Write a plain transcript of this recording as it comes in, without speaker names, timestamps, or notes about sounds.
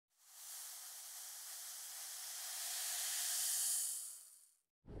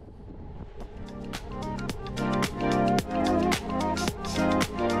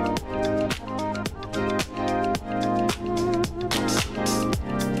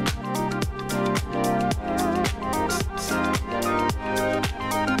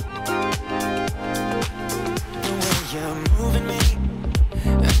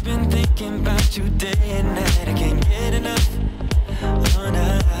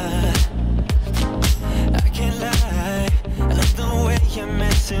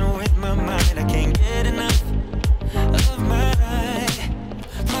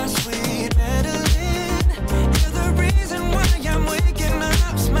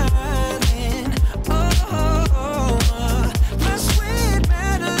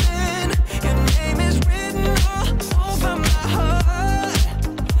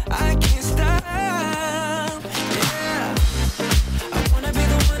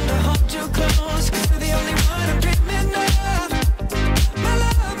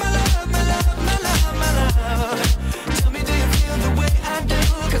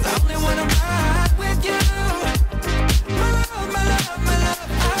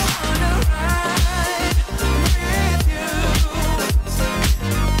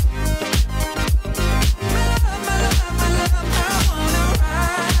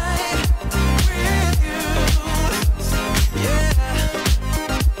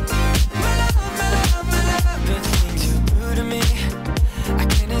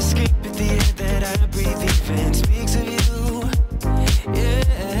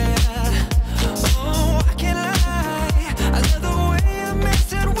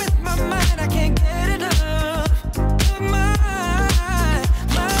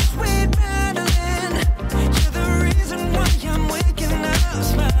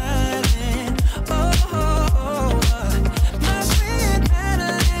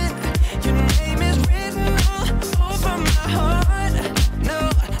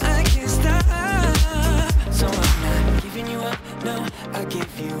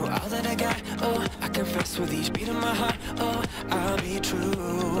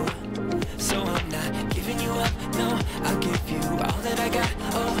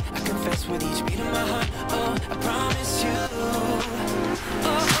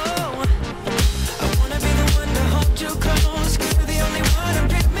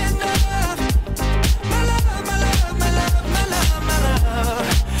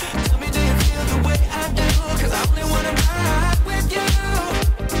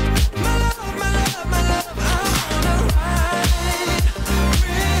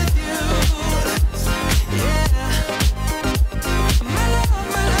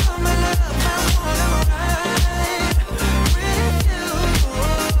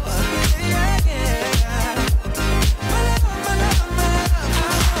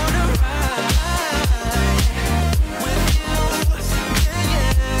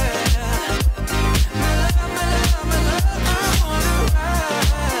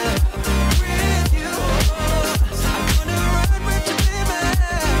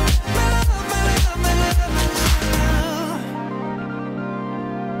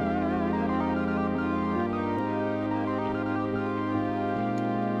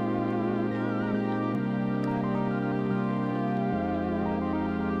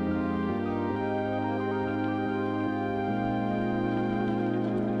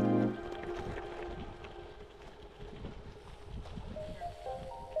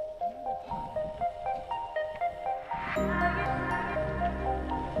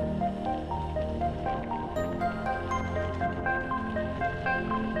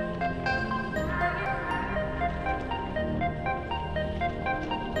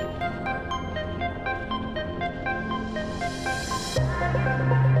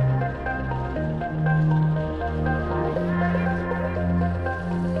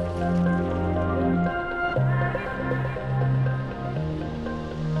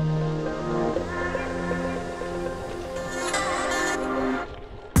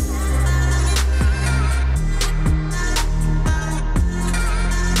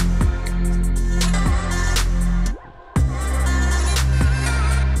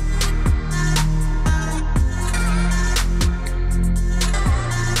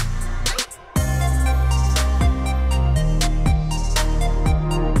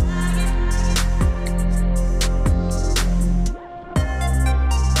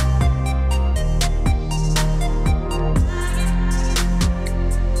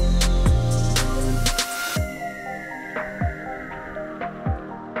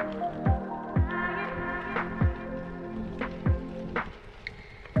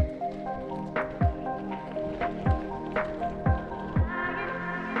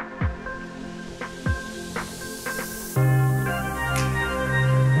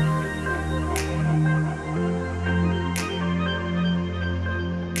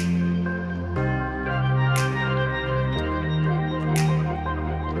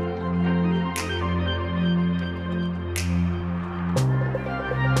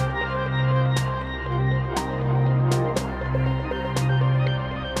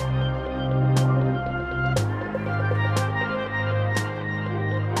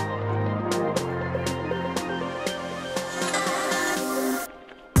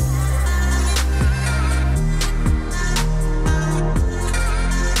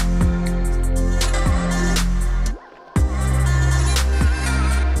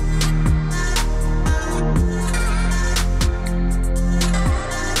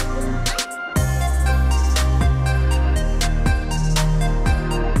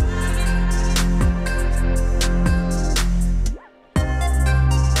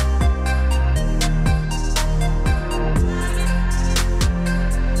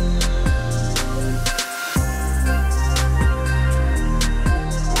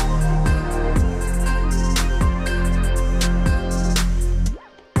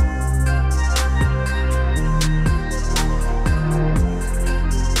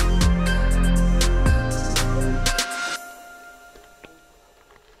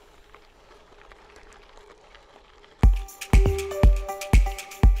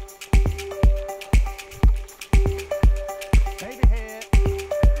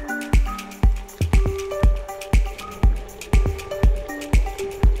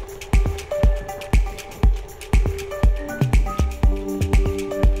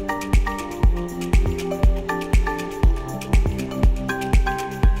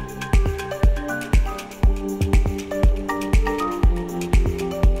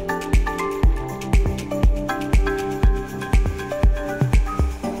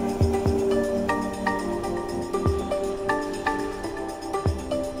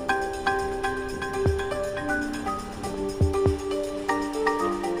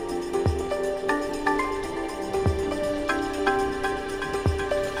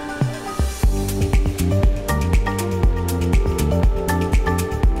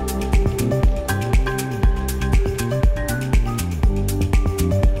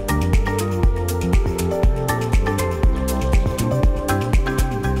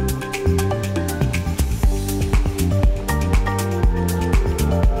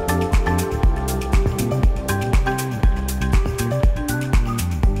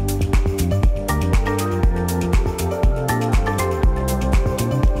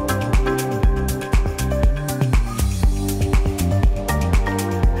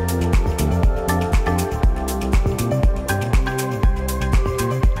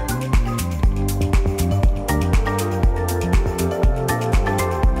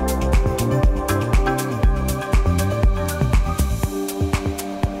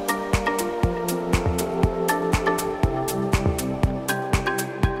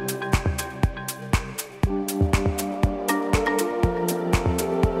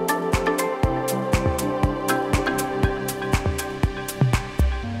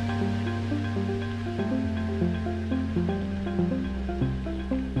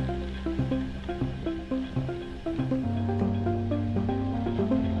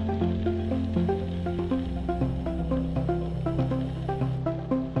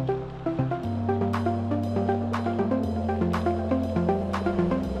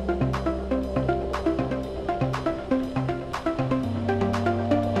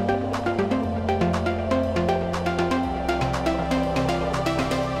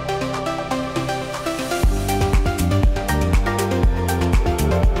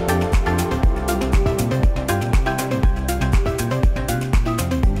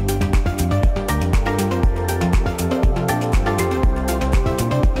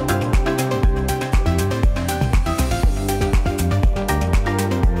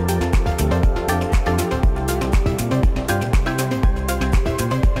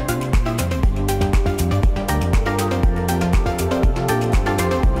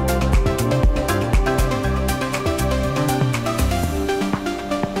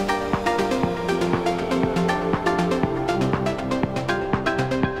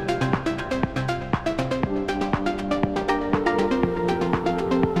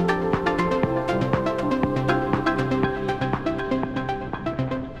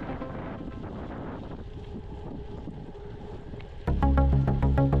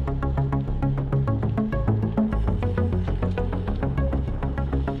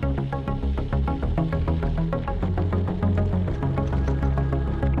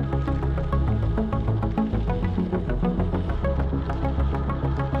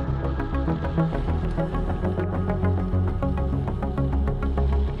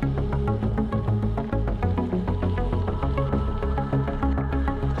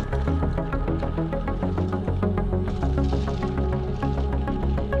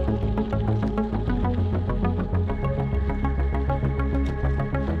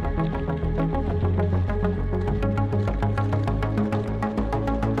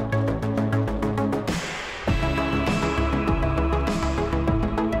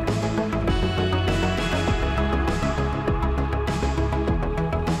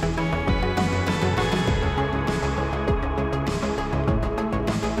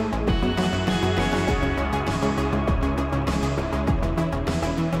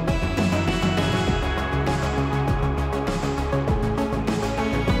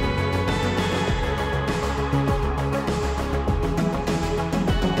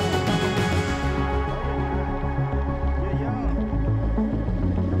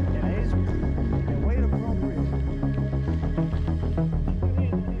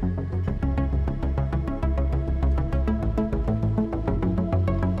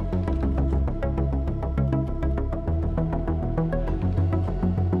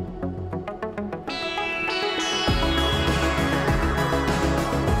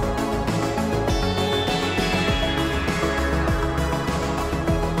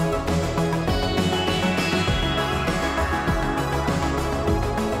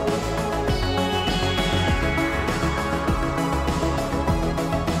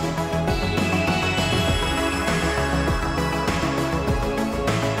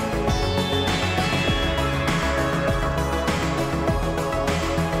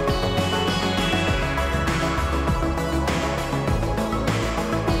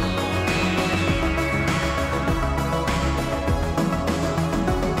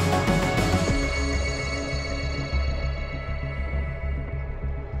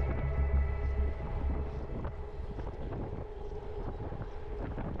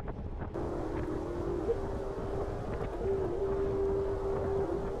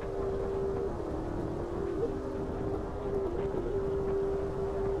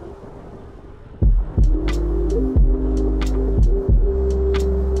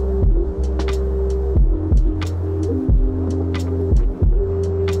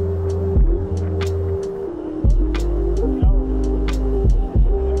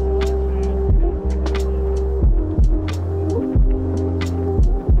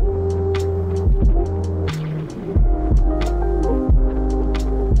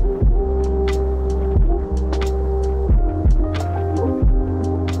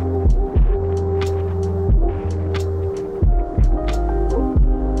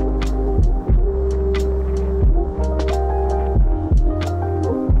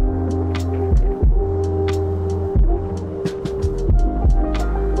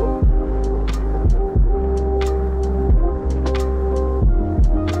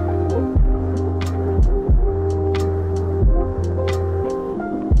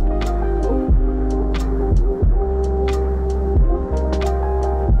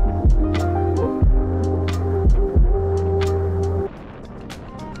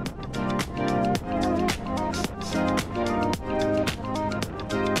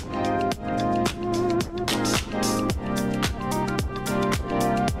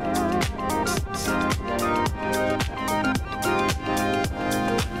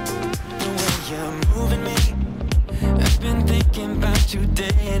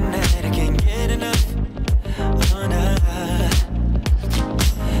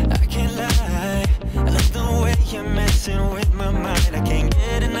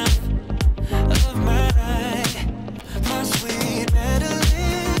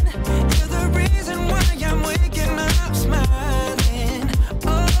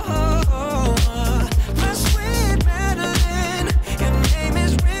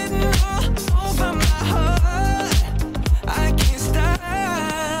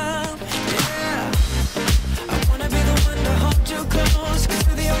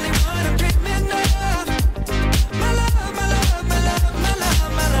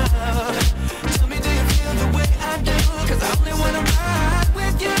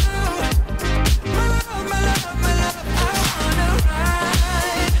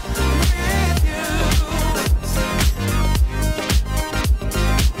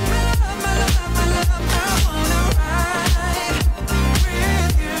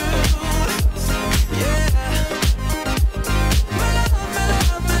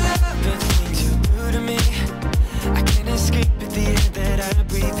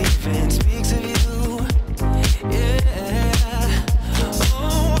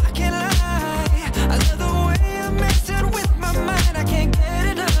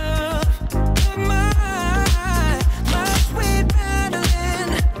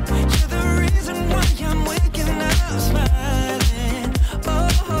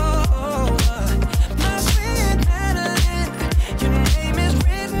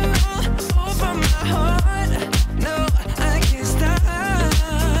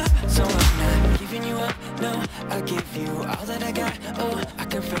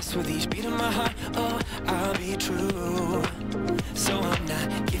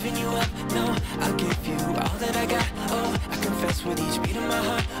fast with each beat of my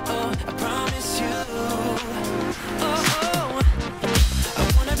heart. Oh, I promise you. Oh, oh. I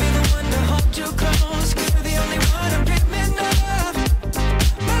wanna be the one to hold you close, 'cause you're the only one I'm dreaming of.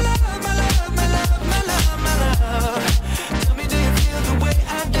 My love, my love, my love, my love, my love. Tell me, do you feel the way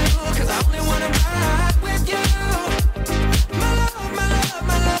I do? 'Cause I only wanna ride with you. My love, my love,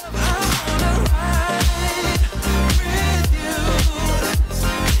 my love, I wanna ride with you.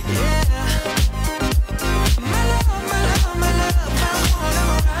 Yeah. My love, my love, my love, I wanna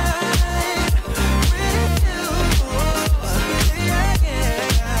ride with you.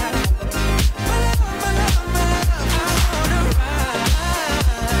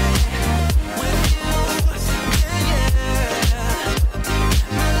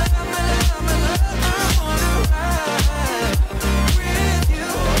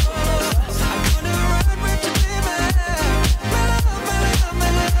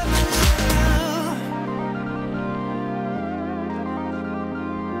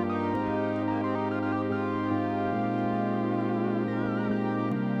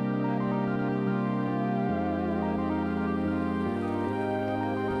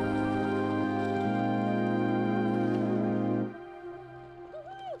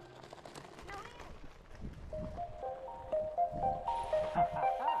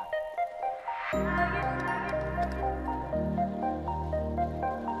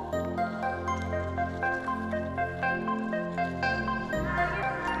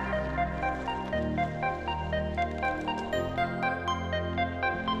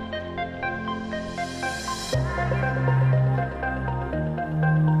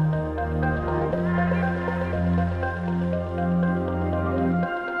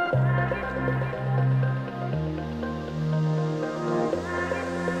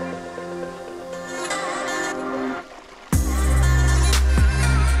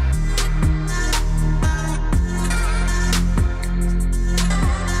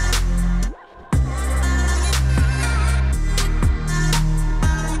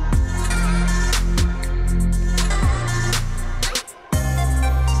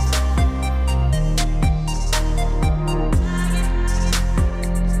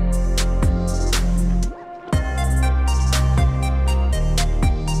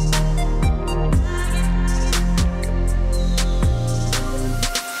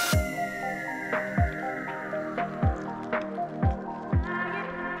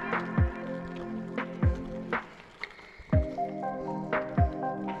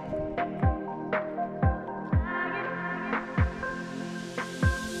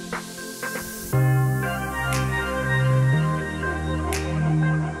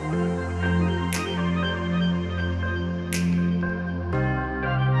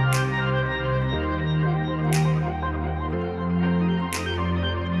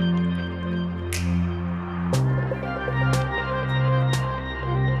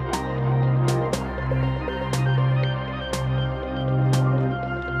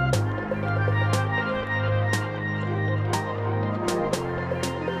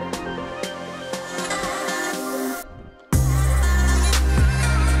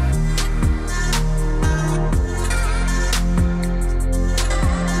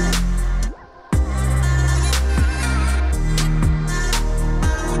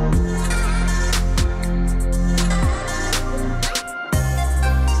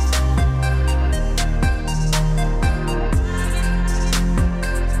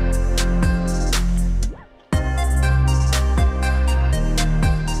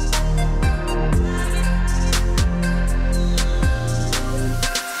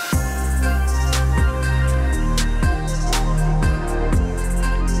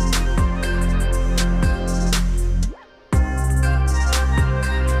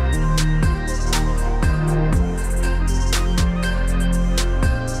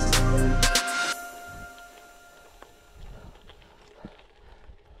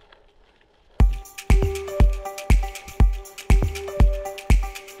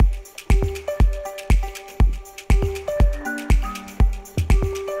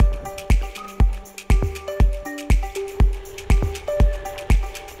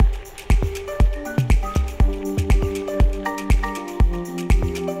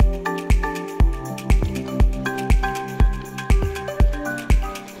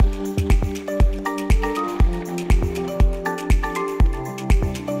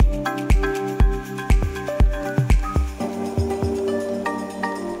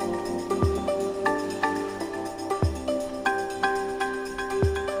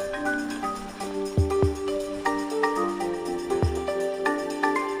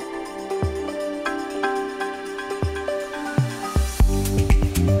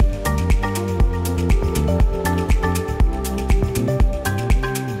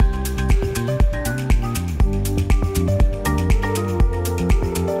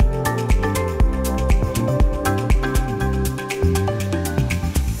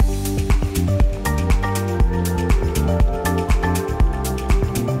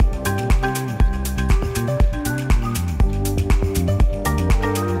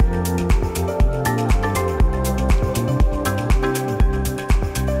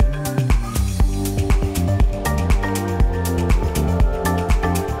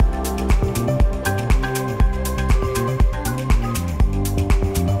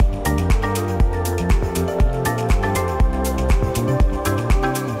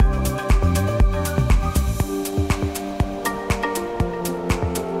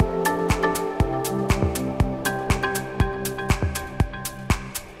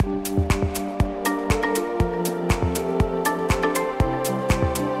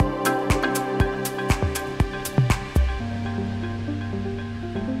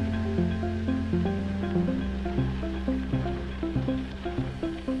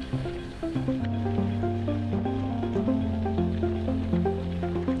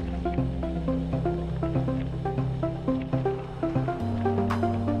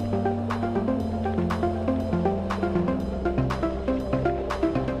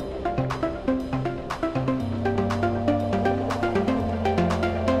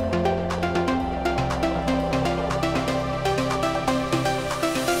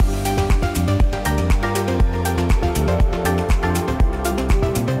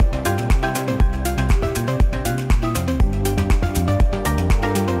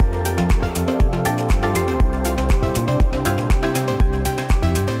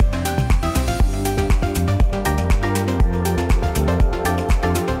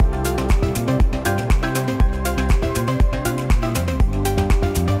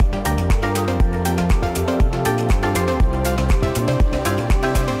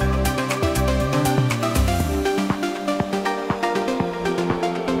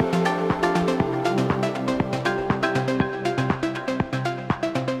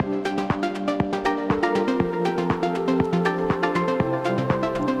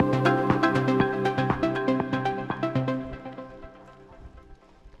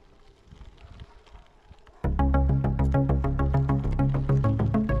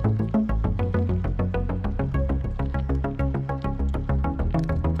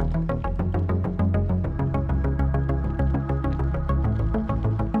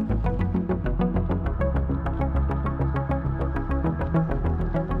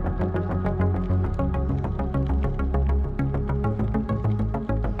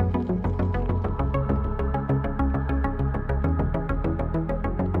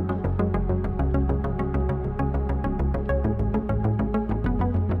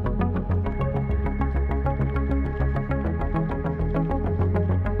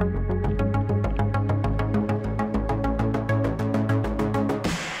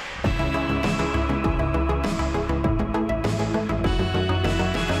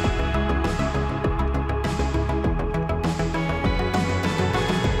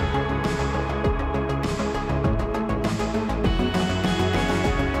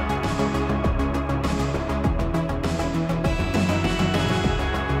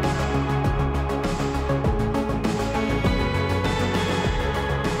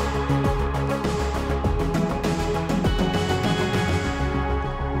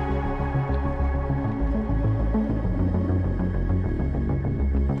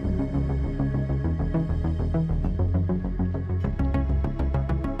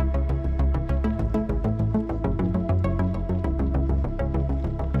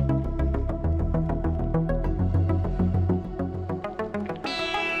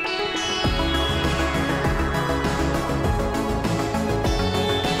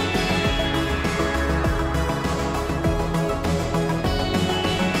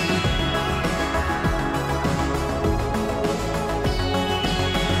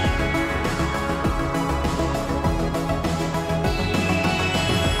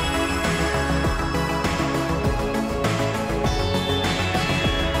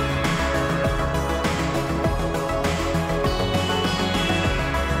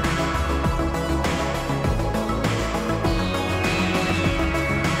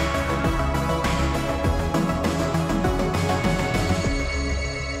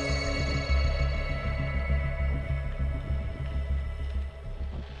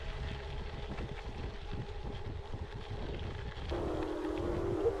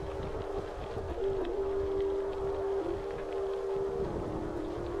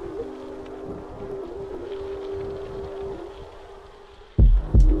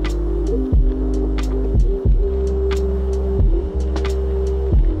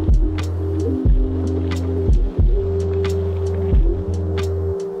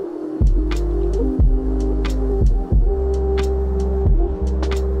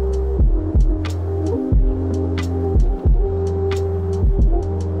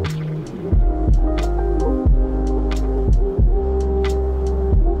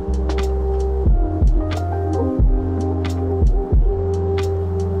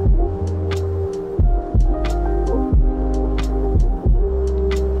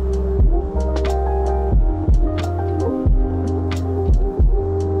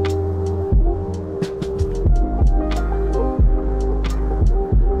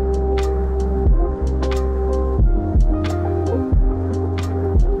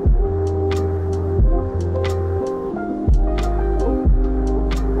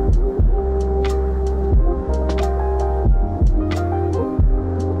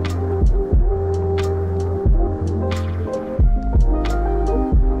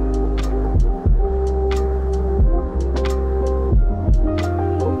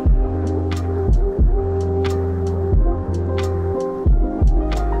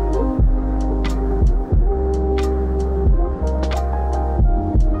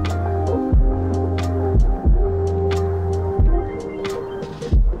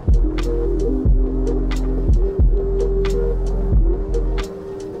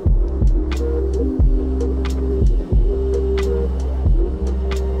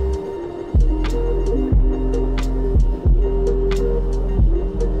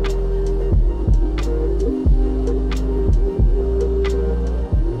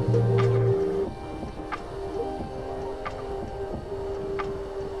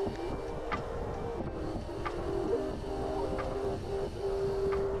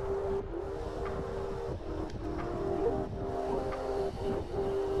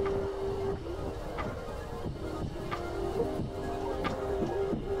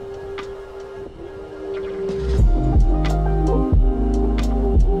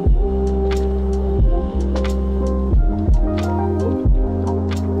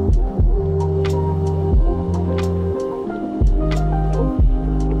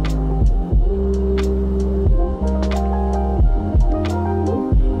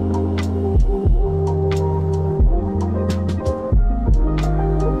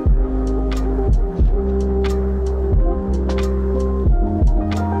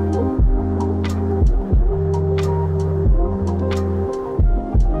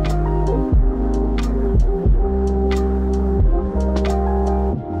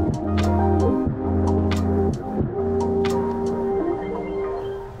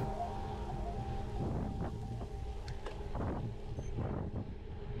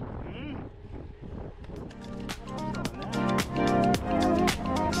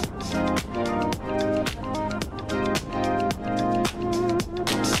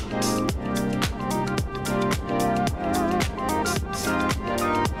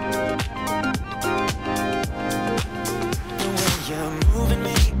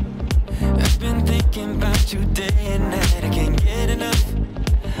 I've been thinking about you day and night. I can't get enough.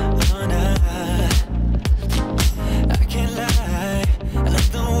 Oh, nah. I can't lie. I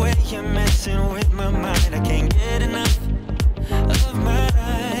love the way you're messing with my mind. I can't get enough of my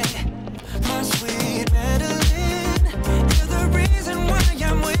sweet Madeline. You're the reason why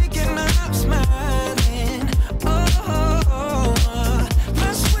I'm waking up smiling. Oh,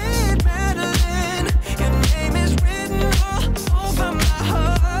 my sweet Madeline. Your name is written all over my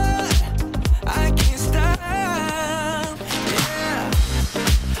heart. I can't stop. Yeah,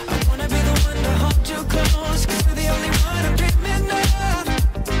 I wanna be the one to hold you close, 'cause you're the only one I'm dreaming of.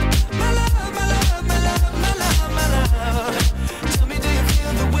 My love, my love, my love, my love, my love. Tell me, do you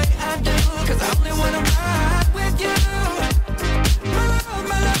feel the way I do? 'Cause I only wanna ride with you. My love,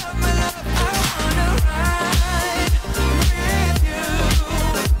 my love, my love, I wanna ride with you.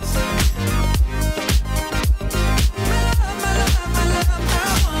 My love, my love, my love,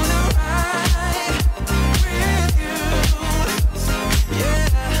 I wanna ride with you. Yeah.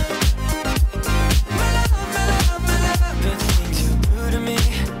 My love, my love, my love. The things you do to me,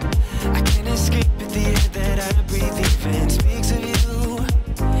 I can't escape it. The air that I breathe even speaks of you.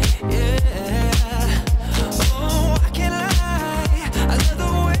 Yeah. Oh, I can't lie. I love the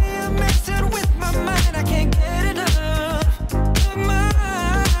way you're messing with my mind. I can't get enough of my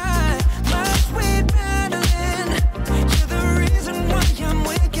sweet Madeline. You're the reason why I'm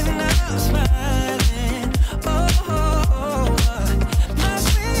waking up smiling. Oh, my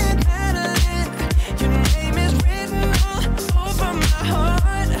sweet Madeline. Your name is written all over my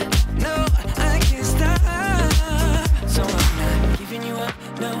heart. No, I can't stop. So I'm not giving you up.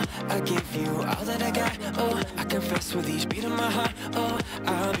 No, I give you all that I got. Oh, I confess with each beat of my heart. Oh,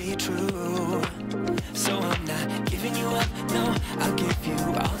 I'll be true. So I'm not giving you up. No, I'll give you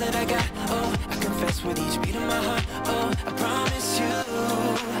all that I got. Oh, I confess with each beat of my heart. Oh, I promise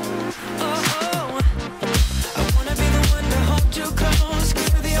you.